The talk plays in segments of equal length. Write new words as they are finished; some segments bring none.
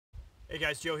Hey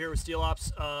guys, Joe here with Steel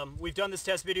Ops. We've done this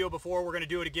test video before. We're going to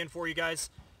do it again for you guys.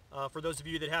 For those of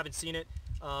you that haven't seen it,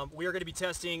 we are going to be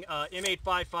testing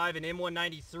M855 and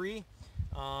M193.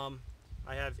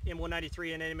 I have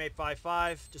M193 and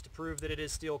M855 just to prove that it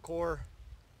is steel core.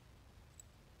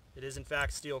 It is in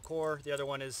fact steel core. The other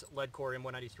one is lead core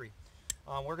M193.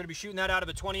 We're going to be shooting that out of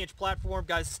a 20-inch platform.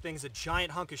 Guys, this thing's a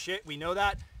giant hunk of shit. We know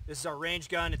that. This is our range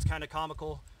gun. It's kind of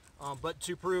comical. But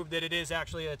to prove that it is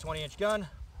actually a 20-inch gun,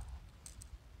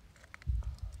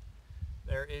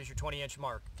 there is your 20-inch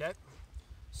mark, okay?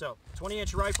 So,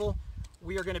 20-inch rifle,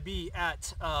 we are going to be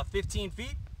at 15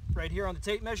 feet right here on the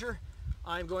tape measure.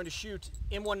 I'm going to shoot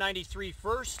M193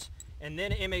 first, and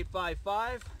then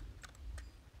M855.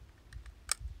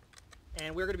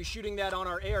 And we're going to be shooting that on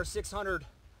our AR600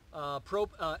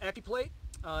 Equiplate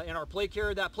in our plate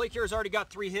carrier. That plate carrier's already got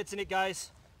 3 hits in it,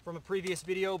 guys, from a previous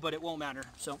video, but it won't matter.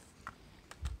 So,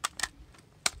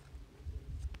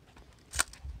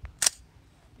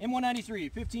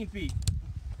 M193, 15 feet.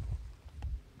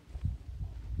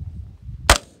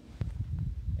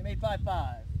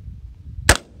 M855.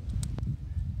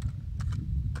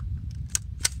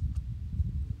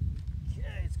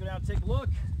 Okay, let's go down and take a look.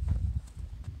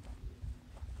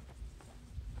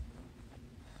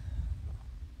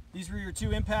 These were your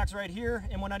 2 impacts right here,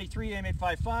 M193,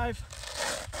 M855.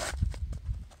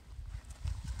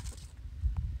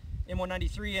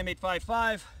 M193,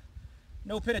 M855.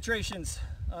 No penetrations.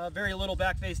 Very little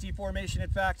back face deformation. In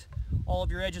fact, all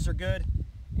of your edges are good.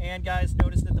 And guys,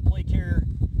 notice that the plate carrier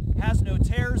has no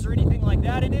tears or anything like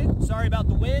that in it. Sorry about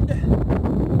the wind.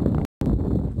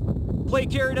 Plate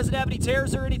carrier doesn't have any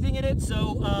tears or anything in it.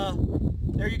 So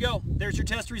there you go. There's your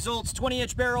test results.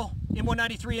 20-inch barrel,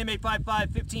 M193,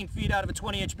 M855, 15 feet out of a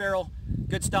 20-inch barrel.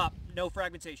 Good stop. No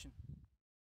fragmentation.